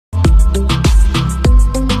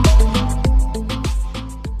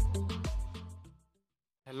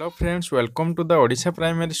Hello friends welcome to the Odisha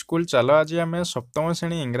primary school. चलो आज आम सप्तम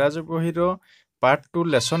श्रेणी इंग्राजी बही part 2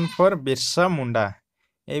 lesson for Birsa Munda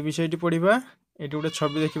ये विषयटी पढ़ा। ये गोटे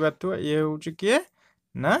छवि देखिपे ये हूँ किए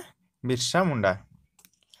ना बिरसा मुंडा।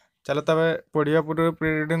 चलो तब पढ़ा पूर्व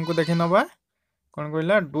रीडिंग को देखी नवा। कौन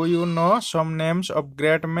कहला do you know some names of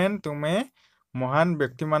great man. तुम्हें महान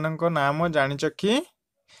व्यक्ति मानक नाम जानिच कि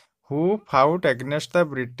who fought against the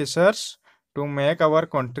Britishers to make our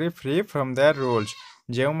country free from their rules.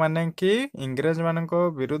 जो माने कि इंग्रेज मानक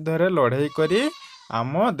विरुद्ध रे लड़ाई करी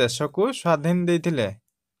आम देश को स्वाधीन देथिले।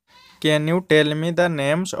 Can you tell me the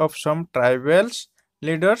names of some tribals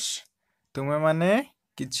leaders. तुमे माने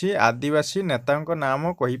किछि आदिवासी नेतांको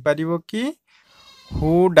नाम कहि परिबो कि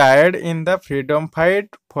who died in the freedom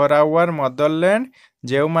fight for our Motherland.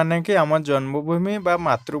 जो माने कि आम जन्मभूमि बा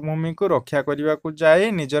मातृभूमि को रक्षा करने को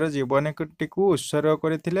जाए निजर जीवन को उत्सर्ग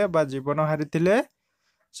करथिले बा जीवन हारिथिले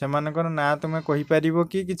सेमानकर ना तुमे कहि परिबो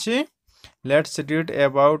कि किछि। Let's read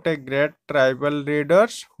about a great tribal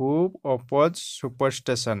leaders who oppose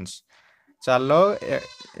superstitions. चलो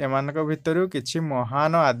एमानक भितरु किछि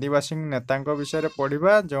महान आदिवासी नेतांक विषय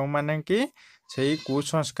पढ़िबा जो माने कि सेही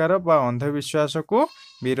कुसंस्कार बा अंधविश्वास को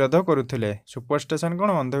विरोध करुथिले। सुपरस्टिशन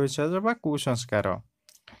कोन अंधविश्वास बा कुसंस्कार।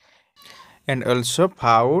 And also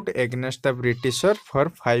fought against the britisher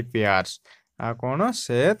for 5 years। आ कोन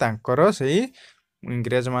से तांकर सेही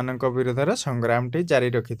इंग्रेज मानक विरोध संग्राम टी जारी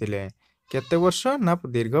रखिथिले। केते वर्ष ना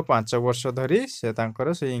दीर्घ 5 वर्ष धरी से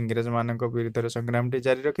तांकर से इंग्रेज मानक विरुद्ध संग्राम टी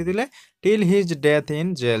जारी रखिथिले till his death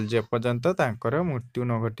in jail. जे पर्यंत तांकर मृत्यु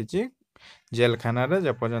न घटिची जेल खाना रे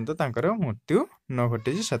जे पर्यंत तांकर मृत्यु न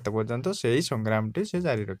घटिची सेत पर्यंत सेही संग्राम टी से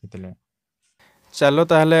जारी रखिथिले। चलो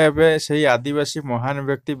ताहले एबे सेही आदिवासी महान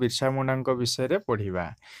व्यक्ति बिरसा मुंडा को विषय रे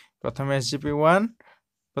पढ़िबा। प्रथम SGP-1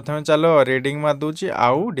 प्रथम चलो रीडिंग मा दूची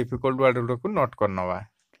आउ डिफिकल्ट वर्ड को नोट करनवा।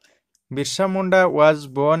 Birsa Munda was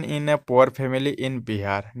born in a poor family in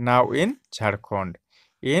Bihar, now in Jharkhand,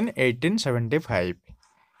 in 1875.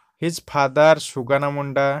 His father, Sugana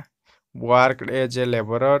Munda, worked as a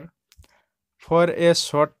laborer. For a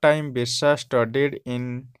short time, Birsa studied in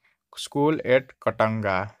school at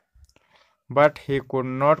Katanga, but he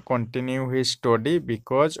could not continue his study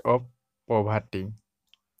because of poverty.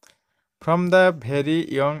 From the very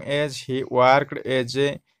young age, he worked as a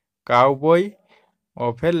cowboy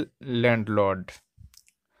of a landlord.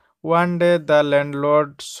 One day, the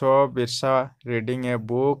landlord saw Birsa reading a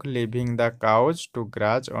book, leaving the cows to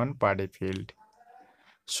graze on paddy field.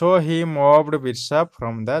 So he moved Birsa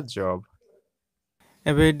from the job.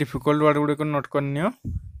 एबे difficult word गुडी को note करनियो।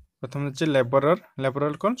 प्रथम जे labourer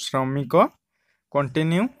labourer कोन श्रमिक।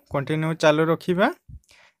 Continue continue चालू रखिबा।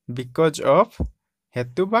 Because of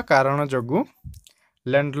हेतु बा कारण जोगु।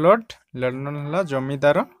 Landlord landlord हला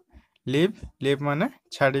zamindar. Leave leave माने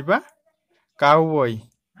छाड़िबा। काउबॉय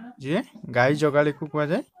जे गाई जगाली को कह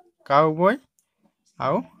जाए काउबॉय।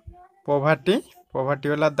 आउ पोवर्टी पोवर्टी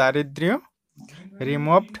वाला दारिद्र्य।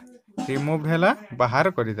 रिमूव्ड रिमूव हला बाहर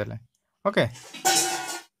करि देले। ओके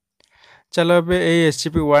चलो अब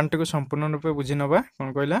SGP-1 को संपूर्ण रूपे बुझी नवा।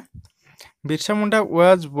 कौन कहला Birsa Munda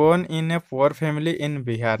was born in a poor family in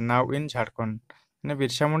Bihar now in Jharkhand. ने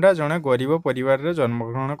बिरसा मुंडा जने गरीब परिवार रे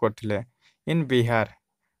जन्मग्रहण करथिले इन बिहार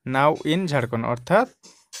नाउ इन झारखंड अर्थात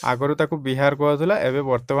आगरु ताकू बिहार कहउथला एबे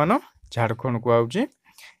वर्तमान झारखंड को आउची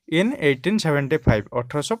इन 1875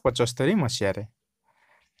 1875 मसिया रे।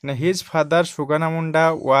 ने his father Sugna Munda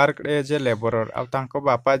worked as a labourer. आ तांको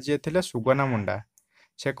बापा जे थिले सुगना मुंडा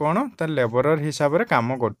से कोन त लेबरर हिसाब रे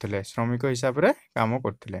काम करथिले श्रमिक हिसाब रे काम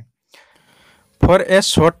करथिले। फॉर ए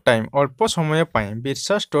शॉर्ट टाइम अल्प समय पाई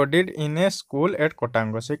Birsa studied in A school eight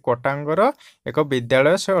कोटांग। से कोटांगर एक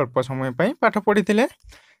विद्यालय से अल्प समय पाई पाठ पढ़िथिले।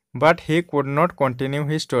 But he could not continue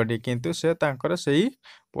he study किंतु से तांकर सेही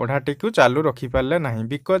पढ़ाटी को चालू रखि पारले नाही।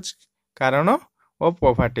 बिकॉज कारण ऑफ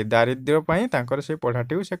पॉवर्टी दारिद्र्य पाई तांकर से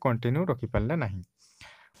पढ़ाटी को से कंटिन्यू रखि पारले नाही।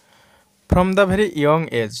 From the very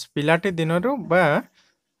young age पिलाटी दिनरु बा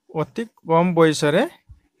अति कम बयस रे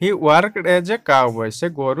he worked as a cowboy. से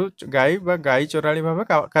गोरु गाई बा गाई चराली भाबे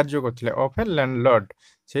कार्य करथिले ऑफ ए लैंडलॉर्ड।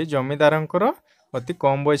 से जमीदारंकर अति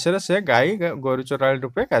कम बयस रे से गाई गोरु चराली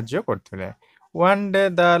रूपे कार्य करथिले। One day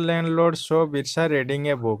the landlord so Birsa reading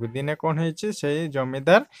a book. दिने कौन होइछि से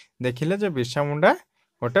जमीदार देखिले जे बिरसा मुंडा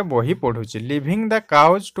गोटे बही पढ़ुछि living the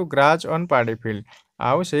cows to ग्राज on पाडी field.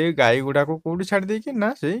 आउ से गाई गुडा को कोडी छाडी दे कि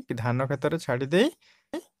ना से धान खेत रे छाडी दे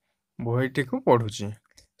बहीटी को पढ़ुछि।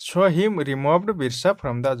 सो ही removed Birsa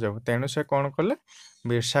from the job. तेणु से कौन कले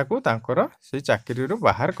बिरसा को तांकर से चाकरी रो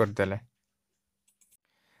बाहर कर देले।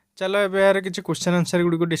 चलो एबे यार किछि क्वेश्चन आंसर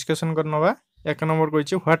गुडी को डिस्कशन करनवा। एक नंबर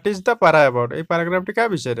कही व्हाट इज द पारा अबाउट ये पैराग्राफ टी क्या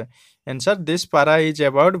विषय रे आंसर दिस पारा is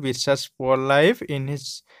about बिरसास poor life in his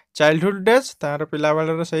childhood days तार पिला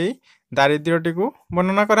बेलर सही दारिद्र्यटी को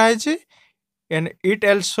वर्णना कराई and it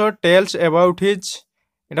also tells about his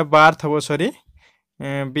Etah birth हम सॉरी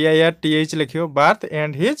BIRTH लिखियो birth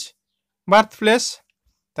and his birth place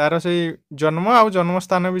तार से जन्म आउ जन्म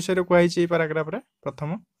स्थान विषय कही पैराग्राफ रे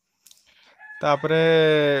प्रथम तापरे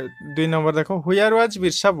 2 नंबर देखो where was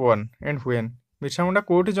Birsa born and when Birsa Munda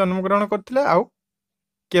कोठी जन्म ग्रहण करथिले आउ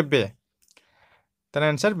केबे तार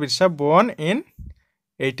आंसर बिरसा बोर्न इन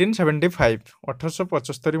 1875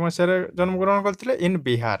 1875 मसीह जन्म ग्रहण करथिले इन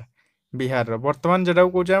बिहार बिहार वर्तमान जेटा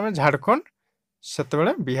कहूचे आम झारखंड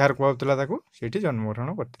सेतबेले बिहार कहउतला ताकू सेठी जन्म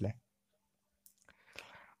ग्रहण करथिले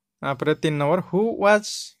तापरे 3 number who was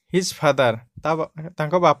his father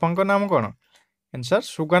तांको बापांको नाम कोन answer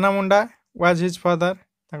सुगाना Munda was his father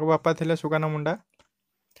तांको बापा थिले सुगाना मुंडा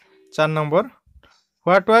 4 number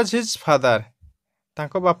what was his father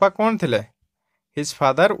तांको बापा कोन थिले his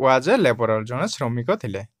father was a labourer जने श्रमिक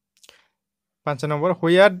थिले 5 number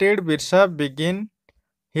where did Birsa begin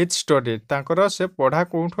his study तांकर से पढ़ा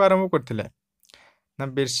कोठु आरंभ करथिले ना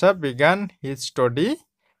बिरसा बिगान हिज स्टडी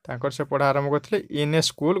तांकर से पढ़ा आरंभ करथिले इन ए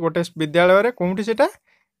स्कूल गोटे विद्यालय रे कोठी सेटा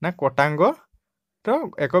ना कोटांग तो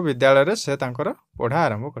एक विद्यालय रे से तांकर पढ़ा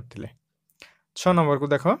आरंभ करथिले 6 नंबर को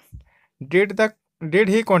देखो did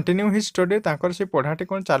he continue his study तांकर से पढ़ाटी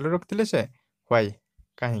कोन चालू रखथिले से व्हाई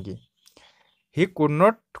काहे की he could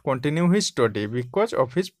not continue his study because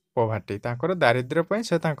of his poverty तांकर दारिद्र्य पई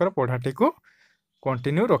से तांकर पढ़ाटी को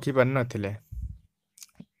कंटिन्यू रखि पार नथिले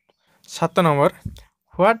 7 number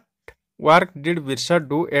what work did Birsa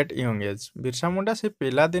do at young age Birsa Munda से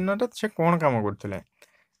पिला दिन रे से कोन काम करथिले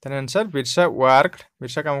तार आंसर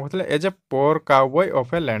बिरसा काम करथिले as a pour cowboy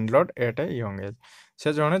of A landlord eight a young age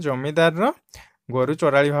से जने जमीदार रो गोरु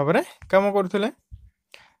चोराली भाव रे काम करथिले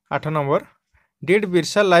 8 number did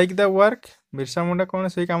Birsa like the work Birsa Munda कोन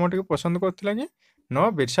से कामटी को पसंद करथिले कि no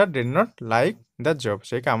Birsa did not like the job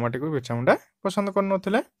से कामटी को बिरसा मुंडा पसंद कर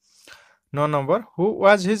नथिले 9 number who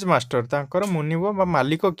was his master तांकर मुनिबो बा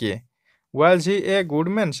मालिक किए was he a good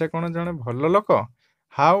man से कोन जने भलो लोक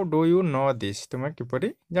how do you know this तुम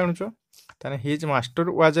किपरि जानुचो ताने his master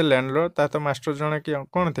was a landlord ता तो मास्टर जने कि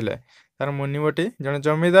कोन थिले तार मुनिबोटी जने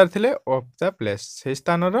जमीदार थिले ऑफ द प्लेस से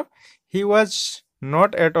स्थान रो he was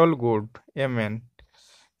not at all good a man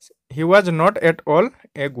he was not at all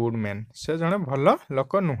a good man से जने भलो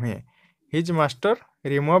लोक नुहे his master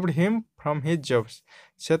removed him from his jobs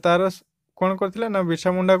से तार कोन करथिले ना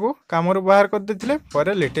बिरसा मुंडा को कामरु बाहर कर देथिले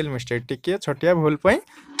पर लिटिल मिस्टेक टिके छोटिया भूल पई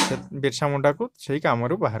बिरसा मुंडा को सही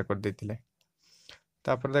कामरु बाहर कर देथिले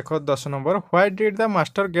तापर देखो 10 number why did the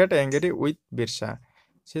master get angry with Birsa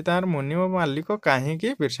से तार मुनिम मालिक काहे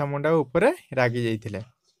की बिरसा मुंडा ऊपर रागी जाइथिले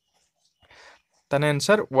ताने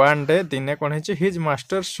आंसर वन डे दिने कोन हेची हिज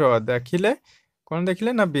मास्टर शो देखिले कोन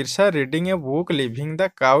देखिले ना Birsa reading a book living the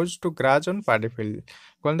cows to ग्राज on पाडी field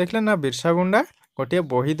कोन देखिले ना बिरसा मुंडा गोटे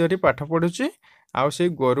बही धरी पाठ पढ़ुची आउ से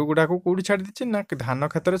गोरु गुडा को कोडी छाडी दिछि ना धान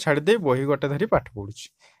क्षेत्र छाडी दे बही गोटे धरी पाठ पढ़ुची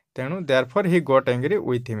तेणु therefore he got angry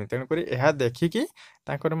with him तेणु करी एहा देखिकी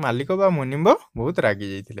तांकर मालिक बा मुनिम बहुत रागी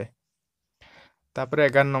जाइथिले तापर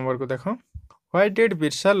 11 नंबर को देखो why did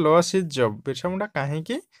Birsa loss his job Birsa Munda काहे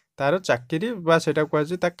की तार चाकरी बा सेटा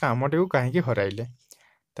कहै ता कामटी को काहे की हराइले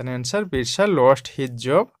तने answer Birsa lost his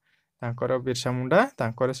job तांकर बिरसा मुंडा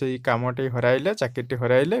तांकर से Kamptee हराइले चाकरीटी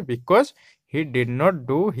हराइले because he did not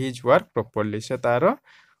do his work properly से तार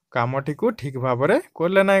कामटी को ठीक भाव रे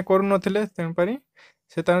करले ना करू नथिले तेन परी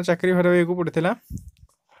से तार चाकरी हराइ को पड़थिला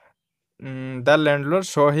द लैंडलॉर्ड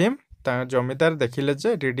शो हिम ता जमीदार देखिले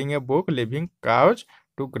जे reading a book living cause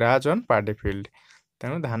to ग्राज on पाडी field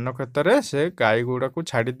तेणु धान क्षेत्र से गाई गुड़ा को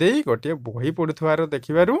छाड़ी दे गोटे बही पड़ुवार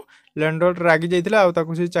देखिबारु लैंडलॉर्ड रागी जाइथिला आ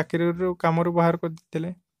ताकू से चाकरी कामरु बाहर कर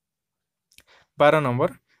दिथिले 12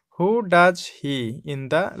 number who does he in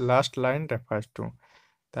the last line refers to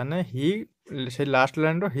ताने ही से लास्ट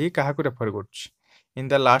लाइन रो ही काहा को रेफर करछ in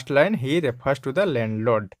the last line he refers to the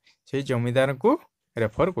landlord से जमीदार को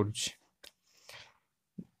रेफर करछ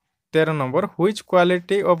 13 number which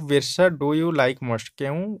quality of Birsa do you like most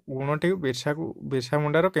केउ गुणटी बिरसा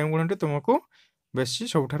मुंडार केउ गुणटी तुमको बेसी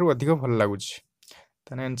सबठारु अधिक भल लागुछ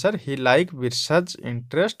ताने answer he like Birsa's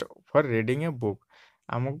interest for reading a book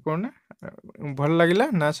आमको कोन भल लागिला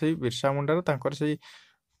ना सही बिरसा मुंडार तांकर सही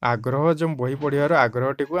आग्रह जो बही पढ़ियार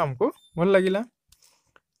आग्रहटी को हमको भल लागिला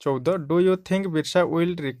 14 do you think Birsa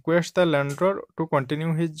will request the landlord to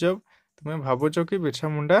continue his job तुम्हें भावुच कि बिरसा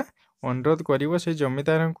मुंडा अनुरोध करिवो से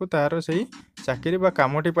जमीदार को तार सही चाकरी बा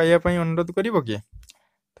कामटी पाइया पई अनुरोध करिवो कि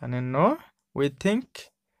ताने no we think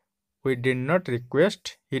he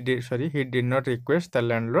did not request the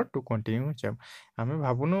ଲ୍ୟାଣ୍ଡଲର୍ଡ two continue his job. ଆମେ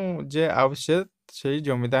ଭାବୁନୁ ଯେ ଆଉ ସେ ସେଇ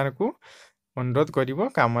ଜମିଦାରକୁ ଅନୁରୋଧ କରିବ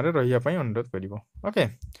କାମରେ ରହିବା ପାଇଁ ଅନୁରୋଧ କରିବ। Okay,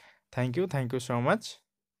 thank you so much.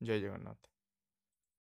 Jay Jagannath.